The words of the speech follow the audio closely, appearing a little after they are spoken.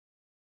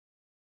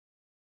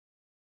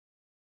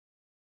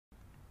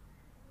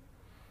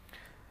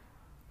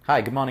Hi,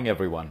 good morning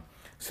everyone.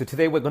 So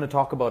today we're going to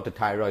talk about the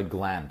thyroid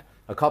gland.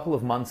 A couple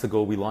of months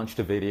ago we launched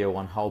a video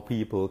on how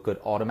people could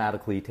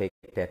automatically take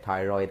their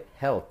thyroid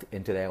health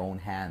into their own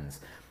hands.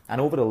 And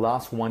over the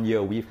last 1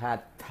 year we've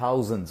had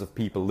thousands of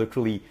people,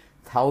 literally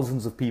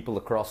thousands of people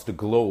across the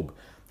globe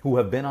who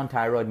have been on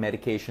thyroid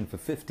medication for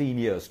 15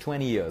 years,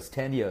 20 years,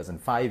 10 years and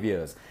 5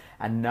 years.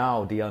 And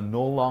now they are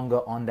no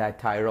longer on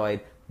that thyroid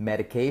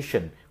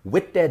medication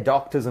with their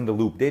doctors in the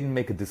loop. They didn't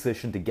make a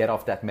decision to get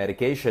off that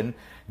medication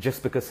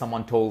just because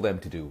someone told them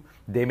to do.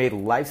 They made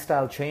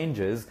lifestyle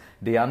changes.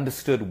 They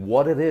understood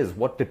what it is,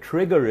 what the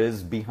trigger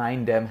is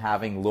behind them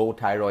having low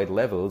thyroid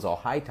levels or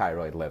high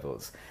thyroid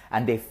levels.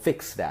 And they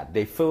fixed that.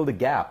 They filled the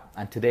gap.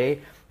 And today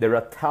there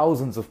are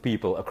thousands of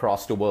people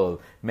across the world.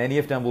 Many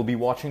of them will be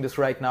watching this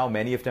right now.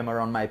 Many of them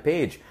are on my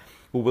page,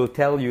 who will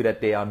tell you that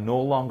they are no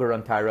longer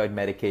on thyroid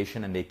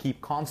medication and they keep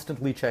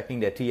constantly checking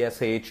their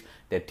TSH,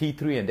 their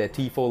T3 and their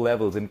T4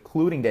 levels,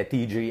 including their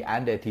TG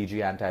and their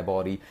TG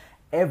antibody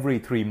every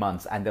 3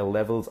 months, and their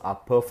levels are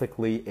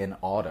perfectly in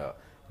order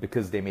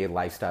because they made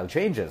lifestyle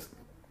changes.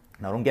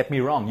 Now don't get me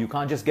wrong, you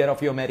can't just get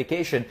off your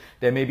medication.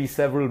 There may be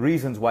several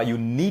reasons why you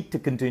need to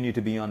continue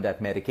to be on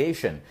that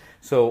medication.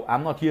 So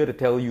I'm not here to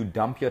tell you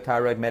dump your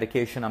thyroid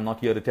medication. I'm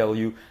not here to tell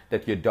you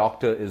that your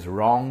doctor is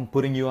wrong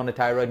putting you on a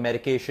thyroid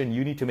medication.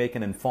 You need to make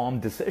an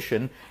informed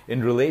decision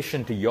in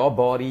relation to your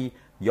body,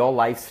 your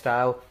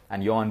lifestyle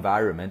and your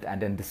environment,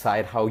 and then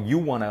decide how you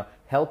want to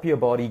help your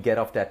body get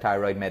off that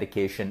thyroid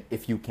medication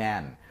if you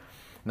can.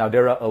 Now,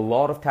 there are a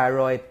lot of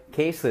thyroid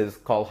cases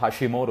called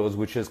Hashimoto's,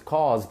 which is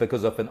caused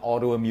because of an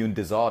autoimmune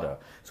disorder.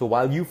 So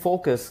while you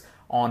focus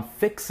on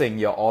fixing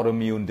your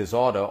autoimmune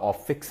disorder or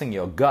fixing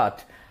your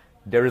gut,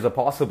 there is a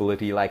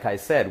possibility, like I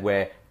said,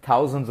 where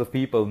thousands of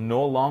people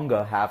no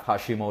longer have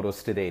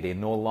Hashimoto's today. They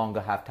no longer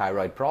have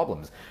thyroid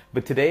problems.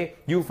 But today,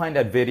 you'll find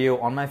that video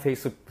on my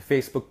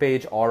Facebook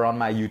page or on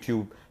my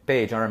YouTube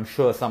page, or I'm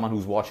sure someone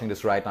who's watching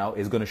this right now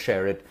is going to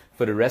share it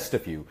for the rest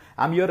of you.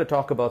 I'm here to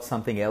talk about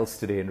something else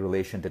today in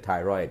relation to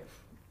thyroid.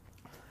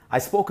 I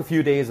spoke a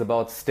few days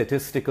about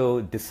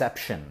statistical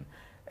deception.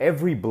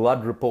 Every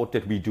blood report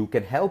that we do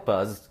can help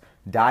us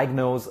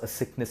diagnose a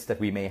sickness that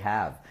we may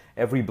have.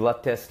 Every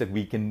blood test that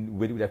we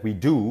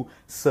do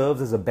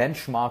serves as a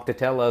benchmark to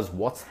tell us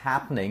what's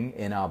happening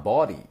in our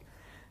body.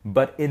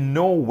 But in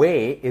no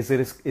way is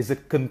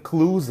it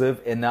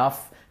conclusive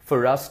enough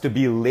for us to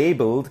be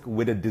labeled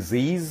with a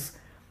disease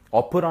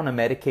or put on a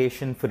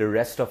medication for the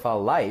rest of our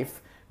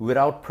life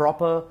without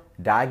proper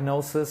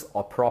diagnosis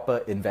or proper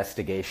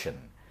investigation.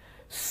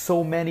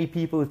 So many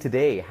people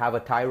today have a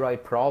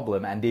thyroid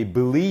problem and they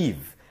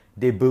believe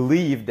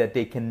that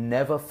they can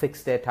never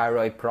fix their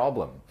thyroid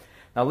problem.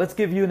 Now let's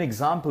give you an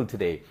example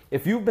today.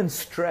 If you've been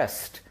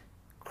stressed,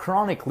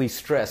 chronically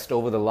stressed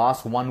over the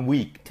last 1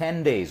 week,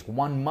 10 days,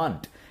 1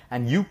 month,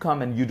 and you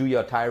come and you do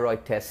your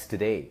thyroid test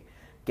today,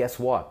 guess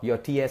what? Your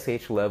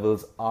TSH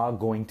levels are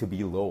going to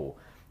be low.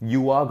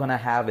 You are going to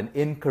have an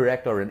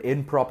incorrect or an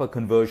improper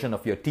conversion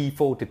of your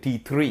T4 to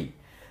T3.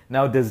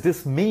 Now, does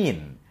this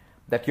mean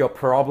that your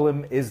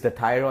problem is the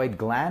thyroid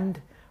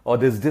gland? Or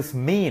does this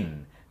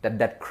mean that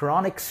that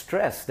chronic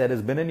stress that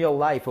has been in your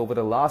life over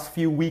the last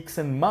few weeks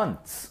and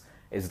months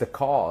is the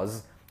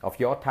cause of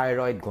your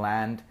thyroid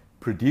gland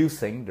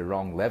producing the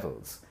wrong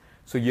levels?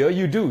 So here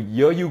you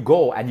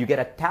go and you get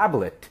a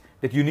tablet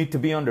that you need to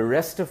be on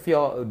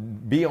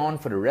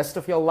for the rest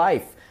of your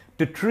life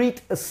to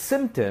treat a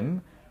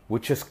symptom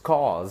which is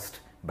caused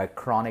by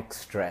chronic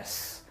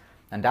stress.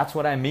 And that's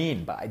what I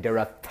mean by there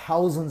are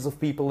thousands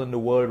of people in the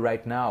world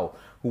right now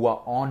who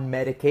are on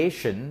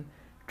medication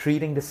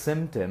treating the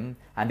symptom,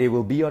 and they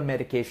will be on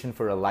medication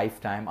for a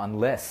lifetime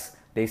unless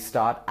they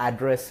start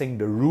addressing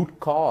the root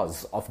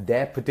cause of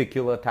their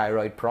particular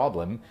thyroid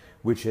problem,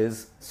 which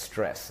is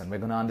stress. And we're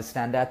going to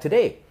understand that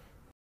today.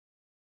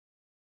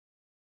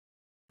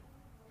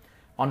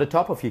 On the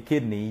top of your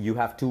kidney, you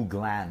have two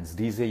glands.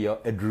 These are your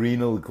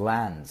adrenal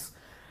glands.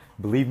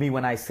 Believe me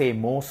when I say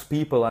most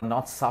people are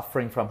not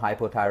suffering from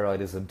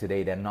hypothyroidism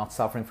today. They're not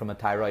suffering from a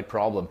thyroid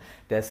problem.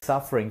 They're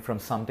suffering from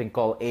something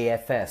called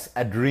AFS,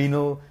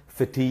 adrenal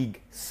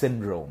fatigue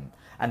syndrome.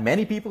 And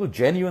many people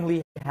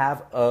genuinely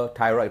have a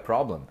thyroid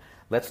problem.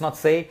 Let's not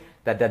say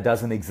that that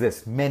doesn't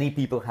exist. Many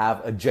people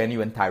have a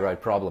genuine thyroid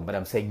problem, but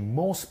I'm saying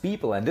most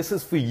people, and this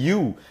is for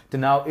you to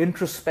now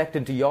introspect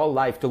into your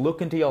life, to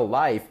look into your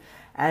life,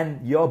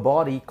 and your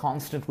body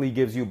constantly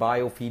gives you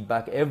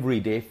biofeedback every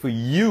day for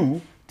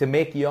you to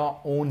make your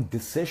own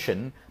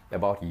decision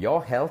about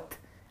your health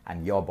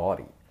and your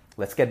body.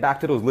 Let's get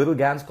back to those little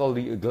glands called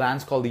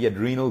the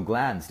adrenal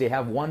glands. They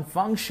have one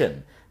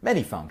function,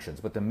 many functions,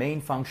 but the main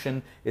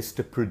function is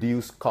to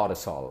produce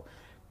cortisol.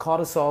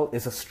 Cortisol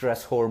is a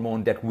stress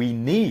hormone that we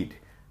need,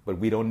 but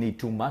we don't need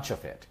too much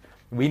of it.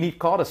 We need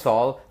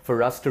cortisol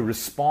for us to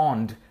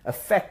respond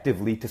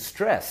effectively to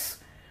stress.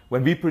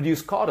 When we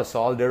produce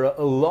cortisol, there are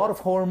a lot of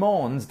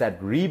hormones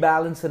that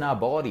rebalance in our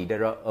body.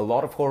 There are a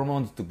lot of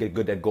hormones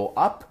that go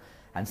up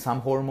and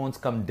some hormones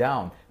come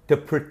down to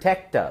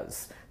protect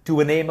us, to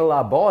enable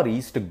our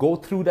bodies to go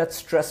through that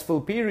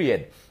stressful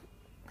period.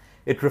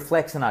 It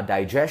reflects in our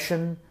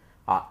digestion,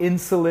 Our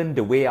insulin,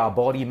 the way our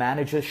body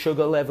manages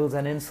sugar levels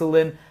and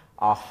insulin,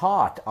 our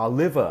heart, our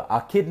liver,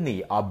 our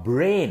kidney, our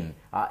brain,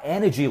 our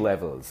energy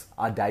levels,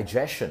 our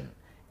digestion,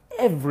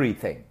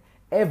 everything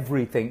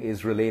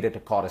is related to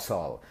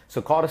cortisol.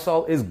 So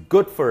cortisol is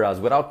good for us.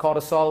 Without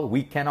cortisol,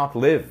 we cannot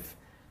live.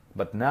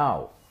 But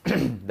now,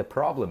 the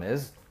problem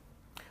is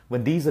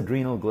when these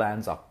adrenal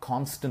glands are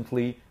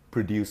constantly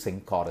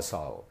producing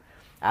cortisol.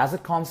 As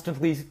it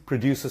constantly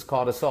produces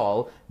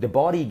cortisol, the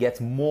body gets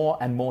more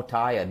and more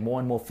tired, more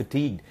and more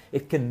fatigued.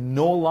 It can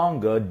no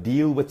longer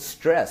deal with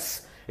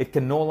stress. It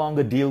can no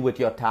longer deal with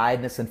your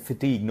tiredness and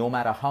fatigue, no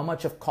matter how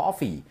much of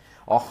coffee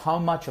or how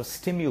much of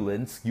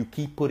stimulants you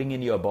keep putting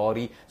in your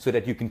body so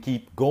that you can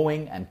keep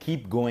going and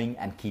keep going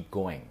and keep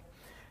going.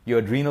 Your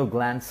adrenal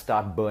glands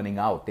start burning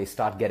out. They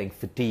start getting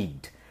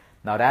fatigued.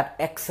 Now that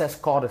excess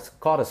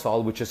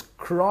cortisol, which is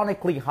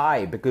chronically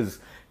high because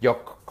you're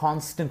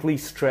constantly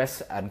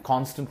stressed and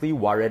constantly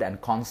worried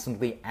and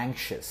constantly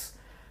anxious,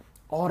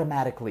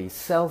 automatically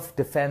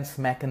self-defense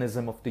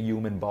mechanism of the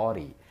human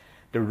body.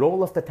 The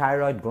role of the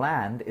thyroid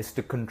gland is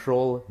to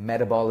control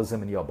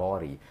metabolism in your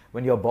body.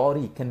 When your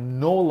body can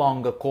no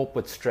longer cope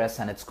with stress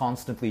and it's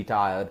constantly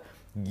tired,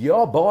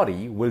 your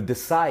body will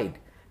decide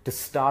to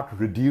start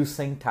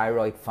reducing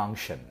thyroid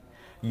function.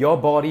 Your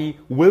body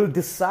will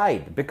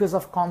decide, because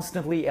of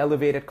constantly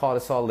elevated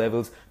cortisol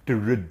levels, to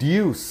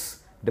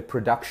reduce the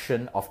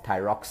production of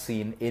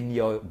thyroxine in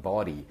your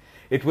body.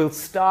 It will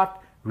start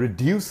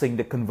reducing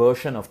the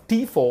conversion of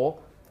T4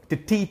 to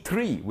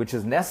T3, which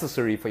is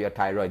necessary for your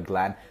thyroid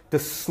gland to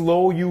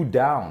slow you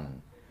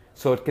down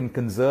so it can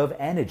conserve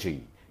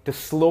energy, to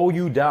slow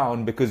you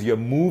down because you're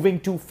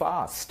moving too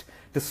fast,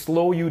 to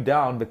slow you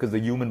down because the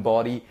human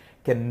body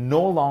can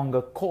no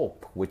longer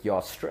cope with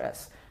your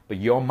stress. But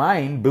your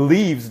mind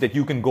believes that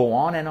you can go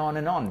on and on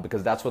and on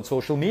because that's what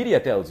social media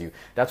tells you.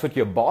 That's what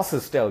your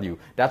bosses tell you.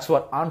 That's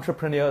what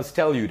entrepreneurs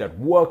tell you, that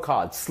work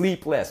hard,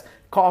 sleep less,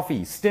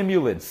 coffee,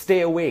 stimulants,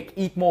 stay awake,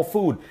 eat more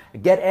food,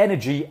 get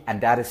energy,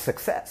 and that is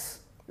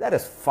success. That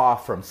is far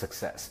from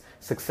success.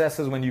 Success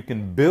is when you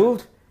can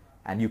build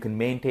and you can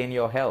maintain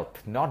your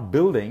health, not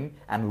building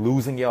and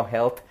losing your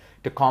health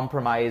to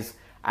compromise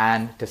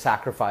and to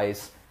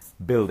sacrifice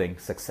building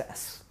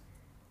success.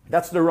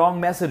 That's the wrong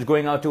message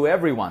going out to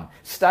everyone.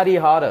 Study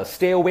harder,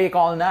 stay awake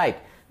all night,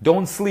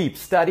 don't sleep,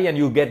 study and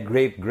you'll get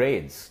great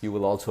grades. You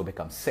will also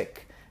become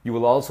sick. You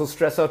will also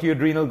stress out your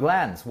adrenal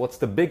glands. What's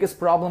the biggest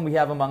problem we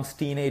have amongst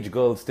teenage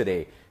girls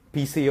today?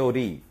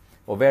 PCOD,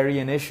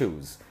 ovarian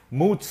issues,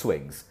 mood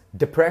swings,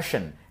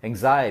 depression,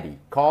 anxiety,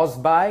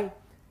 caused by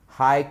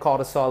high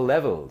cortisol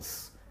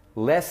levels,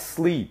 less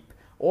sleep,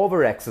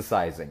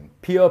 overexercising,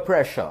 peer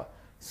pressure,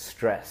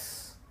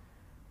 stress.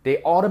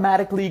 They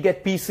automatically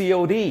get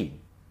PCOD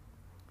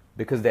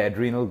because their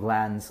adrenal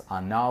glands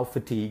are now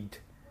fatigued.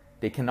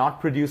 They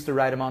cannot produce the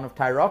right amount of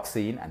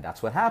thyroxine, and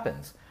that's what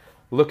happens.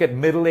 Look at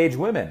middle-aged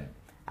women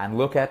and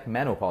look at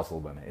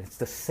menopausal women. It's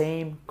the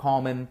same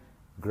common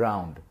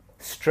ground,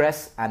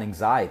 stress and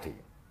anxiety.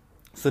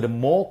 So the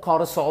more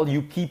cortisol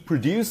you keep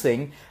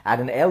producing at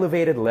an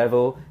elevated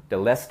level, the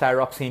less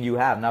thyroxine you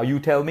have. Now you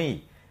tell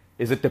me,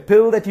 is it the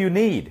pill that you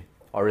need,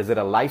 or is it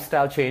a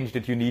lifestyle change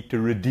that you need to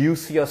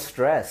reduce your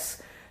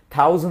stress?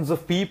 Thousands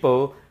of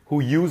people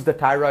who use the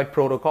thyroid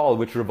protocol,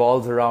 which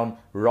revolves around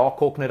raw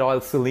coconut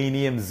oil,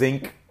 selenium,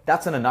 zinc.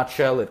 That's in a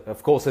nutshell. It,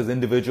 of course, is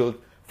individual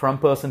from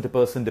person to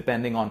person,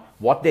 depending on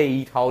what they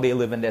eat, how they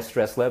live, and their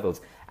stress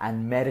levels.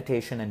 And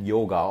meditation and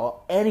yoga,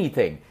 or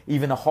anything,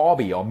 even a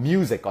hobby or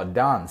music or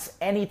dance,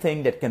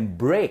 anything that can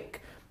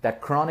break that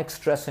chronic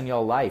stress in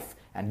your life,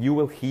 and you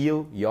will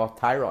heal your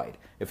thyroid.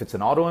 If it's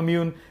an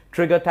autoimmune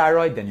trigger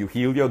thyroid, then you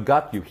heal your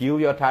gut, you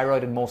heal your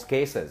thyroid in most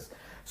cases.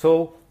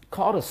 So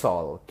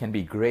cortisol can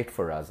be great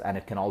for us, and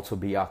it can also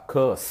be our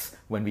curse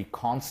when we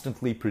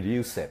constantly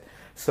produce it.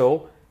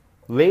 So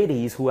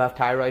ladies who have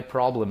thyroid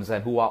problems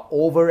and who are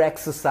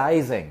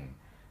over-exercising,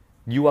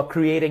 you are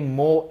creating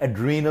more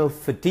adrenal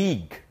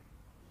fatigue.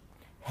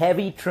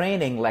 Heavy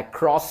training like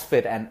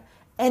CrossFit and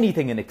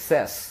anything in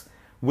excess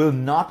will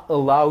not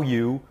allow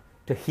you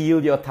to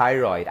heal your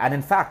thyroid. And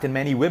in fact, in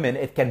many women,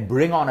 it can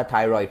bring on a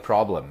thyroid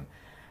problem.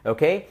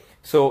 Okay?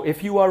 So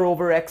if you are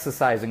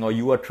over-exercising or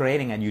you are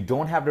training and you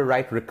don't have the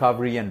right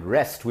recovery and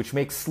rest, which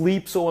makes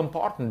sleep so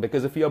important,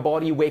 because if your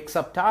body wakes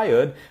up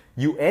tired,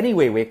 you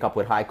anyway wake up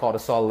with high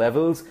cortisol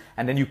levels,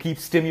 and then you keep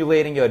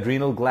stimulating your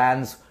adrenal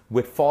glands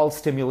with false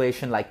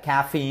stimulation like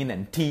caffeine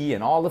and tea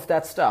and all of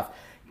that stuff.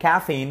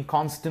 Caffeine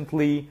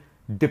constantly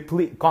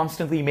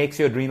makes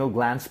your adrenal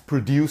glands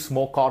produce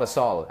more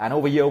cortisol. And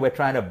over here, we're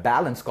trying to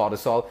balance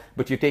cortisol,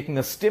 but you're taking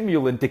a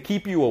stimulant to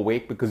keep you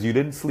awake because you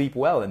didn't sleep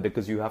well and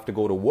because you have to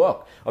go to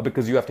work or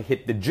because you have to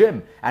hit the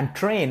gym and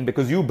train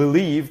because you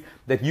believe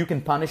that you can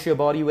punish your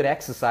body with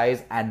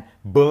exercise and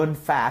burn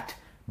fat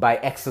by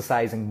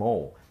exercising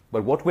more.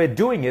 But what we're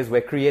doing is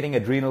we're creating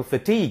adrenal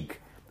fatigue,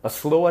 a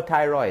slower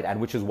thyroid, and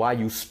which is why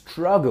you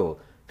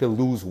struggle to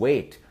lose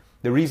weight.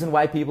 The reason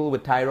why people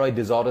with thyroid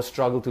disorder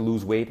struggle to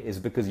lose weight is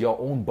because your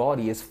own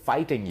body is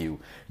fighting you.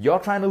 You're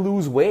trying to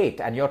lose weight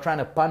and you're trying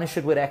to punish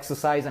it with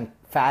exercise and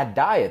fad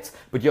diets,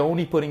 but you're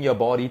only putting your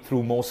body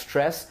through more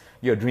stress.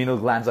 Your adrenal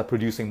glands are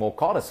producing more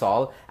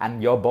cortisol,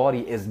 and your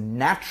body is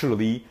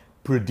naturally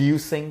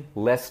producing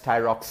less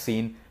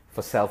thyroxine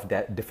for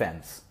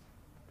self-defense.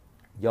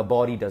 Your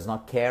body does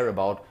not care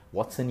about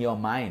what's in your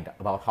mind,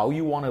 about how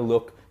you want to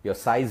look, your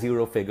size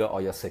 0 figure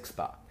or your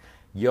six-pack.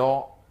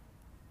 Your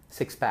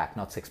six-pack,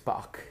 not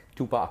six-pack.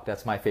 Tupac,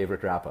 that's my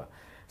favorite rapper.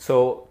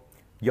 So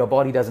your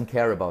body doesn't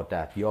care about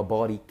that. Your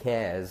body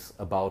cares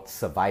about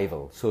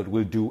survival. So it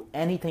will do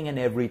anything and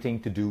everything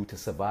to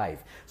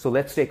survive. So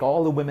let's take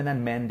all the women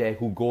and men there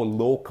who go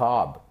low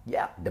carb.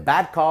 Yeah, the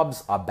bad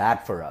carbs are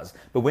bad for us.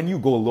 But when you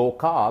go low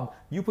carb,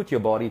 you put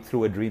your body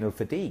through adrenal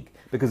fatigue.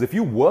 Because if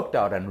you worked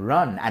out and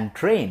run and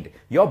trained,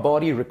 your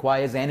body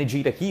requires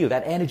energy to heal.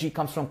 That energy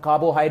comes from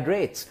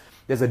carbohydrates.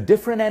 There's a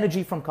different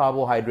energy from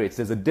carbohydrates.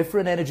 There's a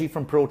different energy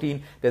from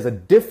protein. There's a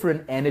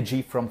different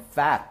energy from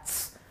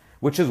fats,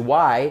 which is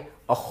why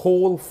a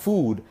whole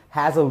food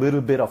has a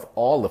little bit of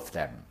all of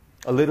them.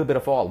 A little bit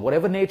of all.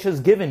 Whatever nature's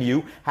given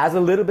you has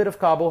a little bit of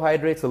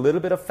carbohydrates, a little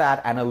bit of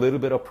fat, and a little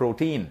bit of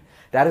protein.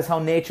 That is how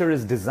nature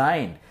is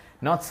designed.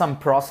 Not some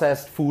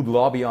processed food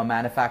lobby or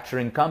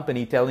manufacturing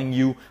company telling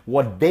you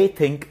what they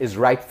think is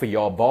right for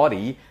your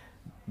body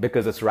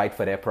because it's right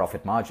for their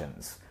profit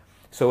margins.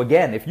 So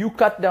again, if you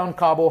cut down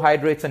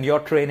carbohydrates and you're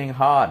training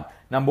hard,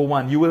 number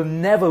one, you will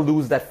never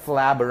lose that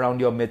flab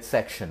around your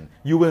midsection.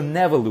 You will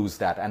never lose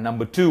that. And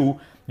number two,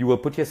 you will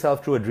put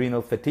yourself through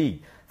adrenal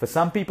fatigue. For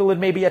some people, it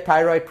may be a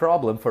thyroid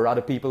problem. For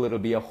other people, it'll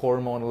be a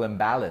hormonal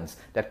imbalance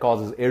that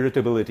causes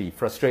irritability,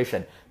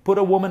 frustration. Put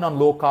a woman on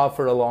low carb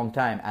for a long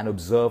time and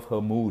observe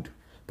her mood.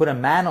 Put a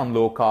man on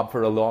low carb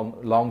for a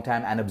long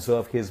time and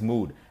observe his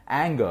mood.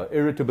 Anger,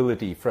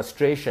 irritability,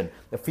 frustration,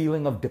 a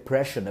feeling of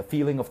depression, a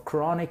feeling of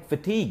chronic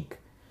fatigue.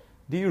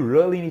 Do you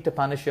really need to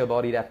punish your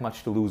body that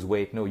much to lose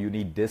weight? No, you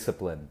need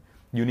discipline.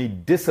 You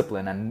need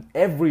discipline, and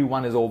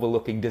everyone is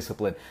overlooking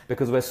discipline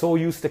because we're so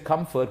used to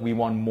comfort, we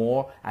want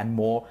more and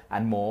more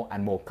and more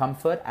and more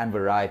comfort and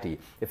variety.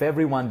 If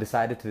everyone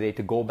decided today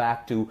to go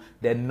back to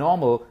their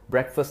normal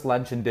breakfast,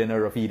 lunch, and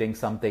dinner of eating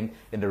something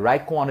in the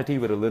right quantity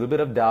with a little bit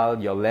of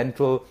dal, your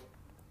lentil,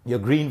 your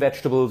green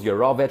vegetables, your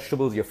raw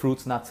vegetables, your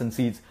fruits, nuts, and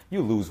seeds,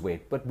 you lose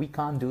weight. But we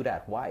can't do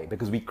that. Why?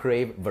 Because we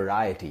crave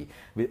variety.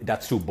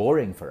 That's too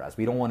boring for us.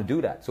 We don't want to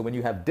do that. So when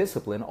you have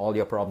discipline, all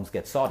your problems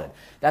get sorted.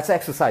 That's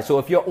exercise. So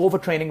if you're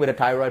overtraining with a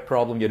thyroid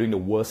problem, you're doing the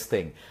worst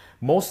thing.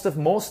 Most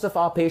of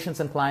our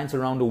patients and clients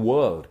around the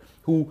world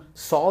who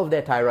solved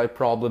their thyroid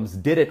problems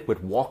did it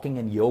with walking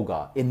and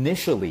yoga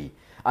initially,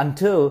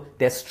 until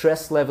their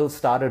stress levels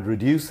started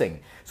reducing.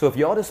 So if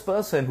you're this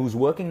person who's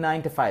working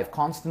 9 to 5,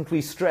 constantly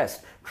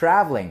stressed,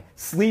 traveling,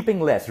 sleeping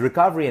less,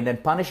 recovery, and then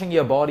punishing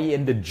your body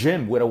in the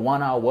gym with a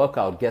 1-hour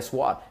workout, guess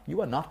what?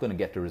 You are not going to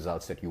get the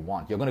results that you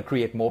want. You're going to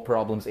create more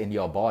problems in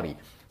your body.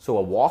 So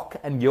a walk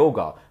and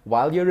yoga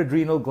while your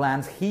adrenal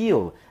glands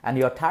heal and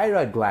your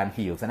thyroid gland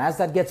heals. And as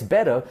that gets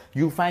better,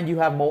 you'll find you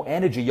have more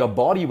energy. Your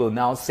body will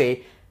now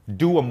say,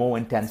 do a more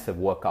intensive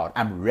workout.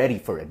 I'm ready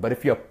for it. But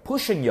if you're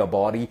pushing your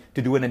body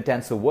to do an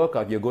intensive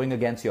workout, you're going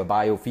against your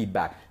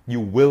biofeedback.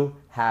 You will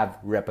have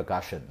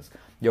repercussions.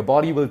 Your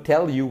body will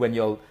tell you when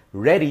you're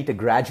ready to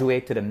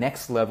graduate to the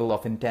next level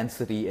of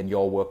intensity in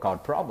your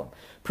workout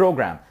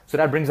program. So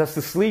that brings us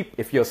to sleep.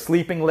 If you're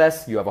sleeping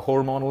less, you have a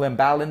hormonal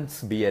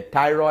imbalance, be it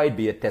thyroid,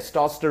 be it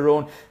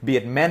testosterone, be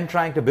it men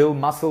trying to build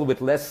muscle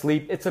with less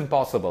sleep, it's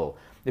impossible.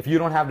 If you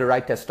don't have the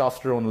right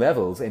testosterone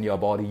levels in your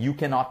body, you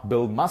cannot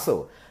build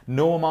muscle.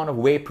 No amount of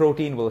whey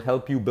protein will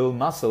help you build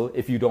muscle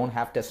if you don't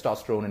have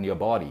testosterone in your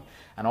body.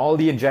 And all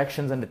the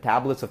injections and the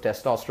tablets of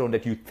testosterone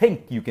that you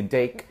think you can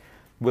take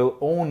will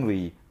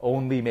only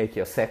make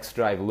your sex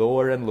drive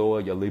lower and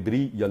lower, your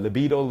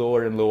libido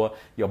lower and lower,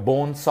 your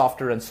bones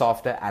softer and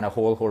softer, and a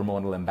whole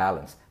hormonal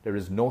imbalance. There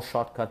is no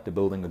shortcut to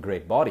building a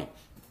great body.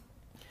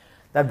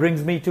 That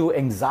brings me to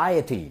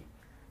anxiety.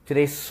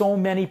 Today, so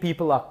many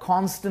people are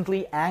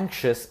constantly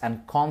anxious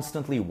and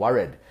constantly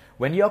worried.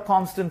 When you're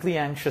constantly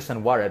anxious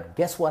and worried,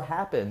 guess what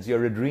happens?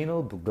 Your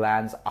adrenal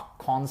glands are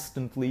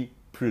constantly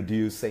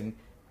producing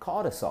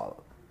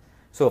cortisol.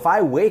 So if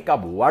I wake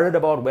up worried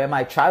about where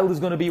my child is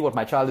going to be, what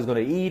my child is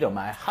going to eat, or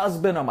my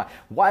husband, or my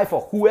wife,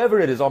 or whoever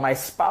it is, or my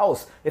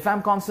spouse, if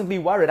I'm constantly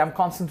worried, I'm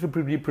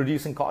constantly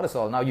producing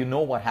cortisol. Now you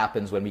know what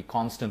happens when we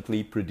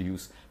constantly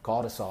produce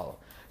cortisol.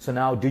 So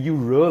now, do you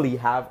really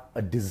have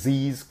a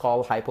disease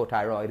called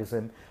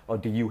hypothyroidism, or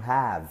do you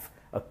have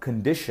a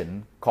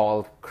condition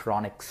called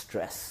chronic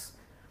stress?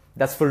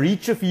 That's for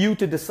each of you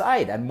to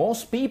decide. And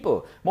most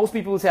people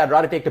will say, I'd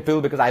rather take the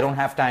pill because I don't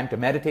have time to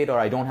meditate, or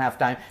I don't have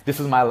time, this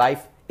is my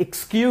life.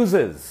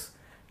 Excuses.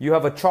 You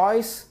have a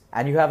choice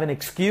and you have an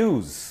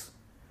excuse.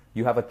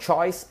 You have a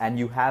choice and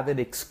you have an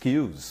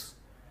excuse.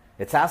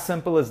 It's as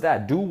simple as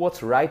that. Do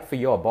what's right for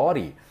your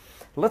body.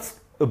 Let's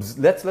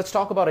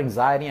talk about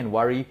anxiety and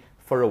worry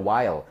for a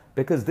while,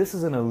 because this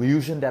is an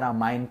illusion that our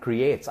mind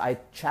creates. I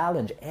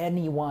challenge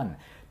anyone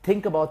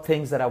Think about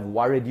things that have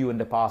worried you in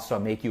the past or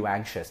make you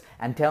anxious.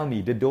 And tell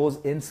me, did those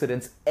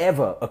incidents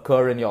ever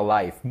occur in your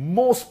life?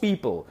 Most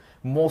people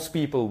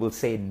will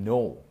say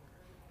no.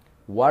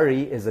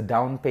 Worry is a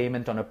down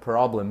payment on a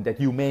problem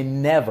that you may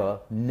never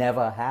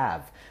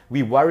have.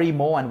 We worry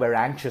more and we're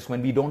anxious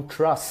when we don't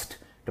trust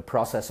the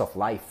process of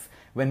life,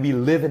 when we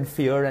live in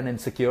fear and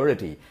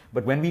insecurity.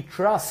 But when we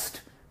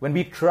trust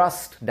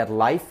that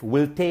life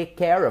will take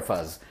care of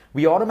us,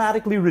 we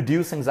automatically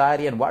reduce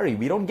anxiety and worry.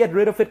 We don't get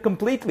rid of it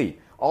completely.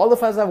 All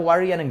of us have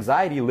worry and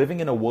anxiety living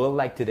in a world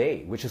like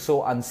today, which is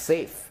so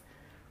unsafe,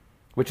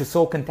 which is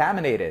so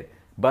contaminated.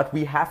 But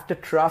we have to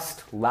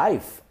trust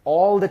life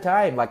all the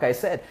time. Like I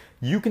said,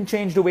 you can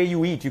change the way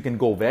you eat. You can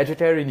go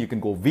vegetarian, you can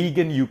go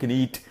vegan, you can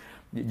eat,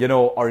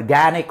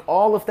 organic,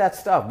 all of that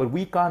stuff. But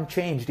we can't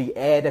change the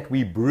air that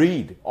we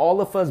breathe. All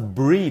of us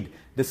breathe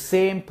the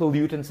same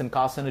pollutants and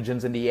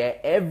carcinogens in the air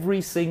every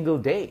single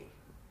day.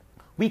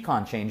 We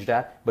can't change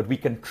that, but we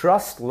can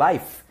trust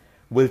life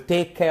will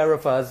take care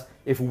of us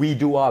if we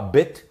do our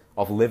bit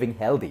of living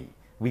healthy.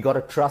 We got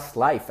to trust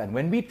life. And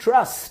when we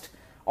trust,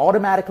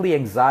 automatically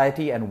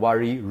anxiety and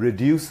worry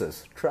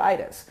reduces. Try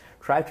this.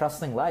 Try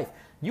trusting life.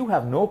 You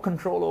have no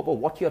control over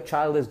what your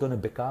child is going to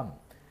become.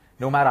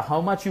 No matter how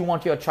much you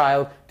want your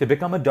child to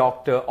become a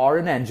doctor or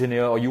an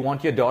engineer, or you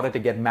want your daughter to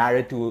get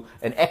married to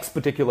an X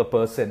particular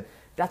person,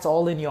 that's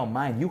all in your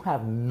mind. You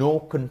have no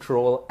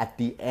control at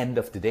the end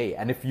of the day.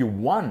 And if you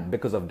won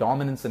because of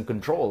dominance and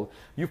control,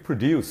 you've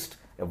produced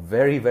a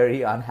very,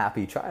 very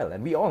unhappy child.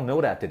 And we all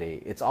know that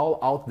today. It's all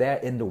out there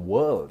in the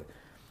world.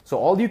 So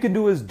all you can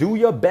do is do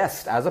your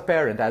best as a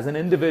parent, as an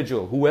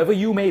individual, whoever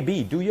you may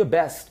be, do your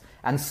best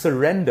and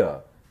surrender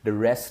the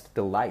rest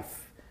to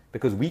life.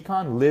 Because we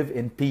can't live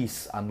in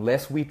peace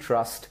unless we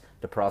trust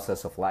the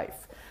process of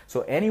life.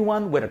 So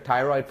anyone with a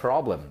thyroid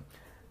problem,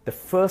 the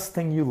first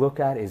thing you look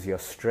at is your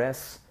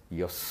stress,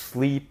 your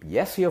sleep,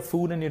 yes, your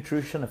food and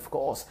nutrition, of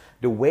course,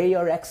 the way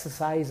you're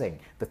exercising,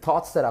 the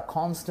thoughts that are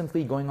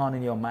constantly going on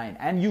in your mind,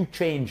 and you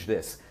change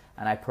this.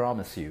 And I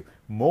promise you,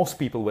 most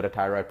people with a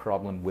thyroid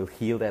problem will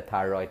heal their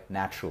thyroid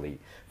naturally.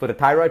 For the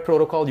thyroid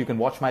protocol, you can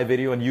watch my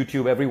video on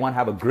YouTube. Everyone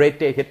have a great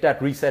day. Hit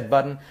that reset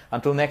button.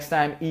 Until next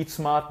time, eat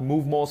smart,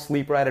 move more,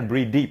 sleep right, and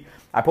breathe deep.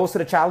 I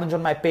posted a challenge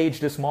on my page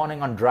this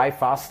morning on dry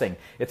fasting.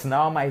 It's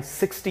now my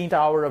 16th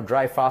hour of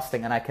dry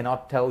fasting, and I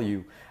cannot tell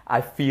you, I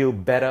feel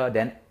better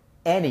than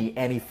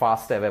any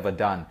fast I've ever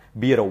done.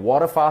 Be it a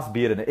water fast,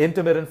 be it an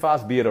intermittent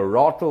fast, be it a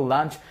raw till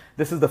lunch.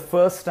 This is the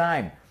first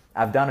time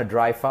I've done a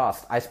dry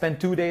fast. I spent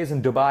 2 days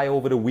in Dubai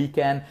over the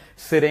weekend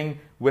sitting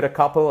with a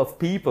couple of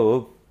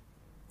people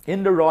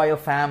in the royal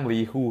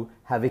family who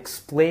have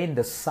explained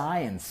the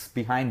science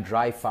behind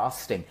dry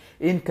fasting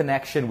in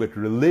connection with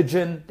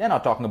religion. They're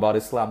not talking about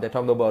Islam, they're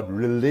talking about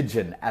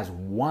religion as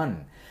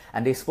one.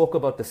 And they spoke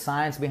about the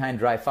science behind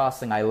dry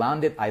fasting. I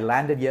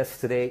landed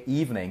yesterday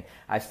evening.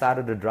 I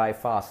started a dry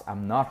fast.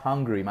 I'm not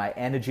hungry. My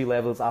energy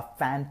levels are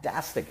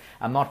fantastic.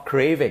 I'm not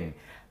craving.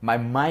 My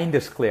mind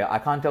is clear. I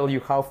can't tell you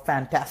how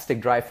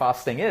fantastic dry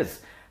fasting is.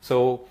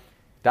 So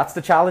that's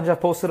the challenge I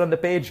posted on the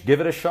page.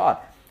 Give it a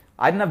shot.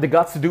 I didn't have the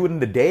guts to do it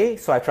in the day,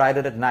 so I tried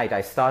it at night.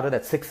 I started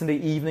at 6 in the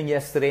evening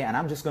yesterday, and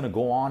I'm just going to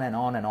go on and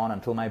on and on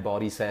until my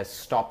body says,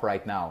 stop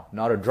right now.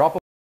 Not a drop of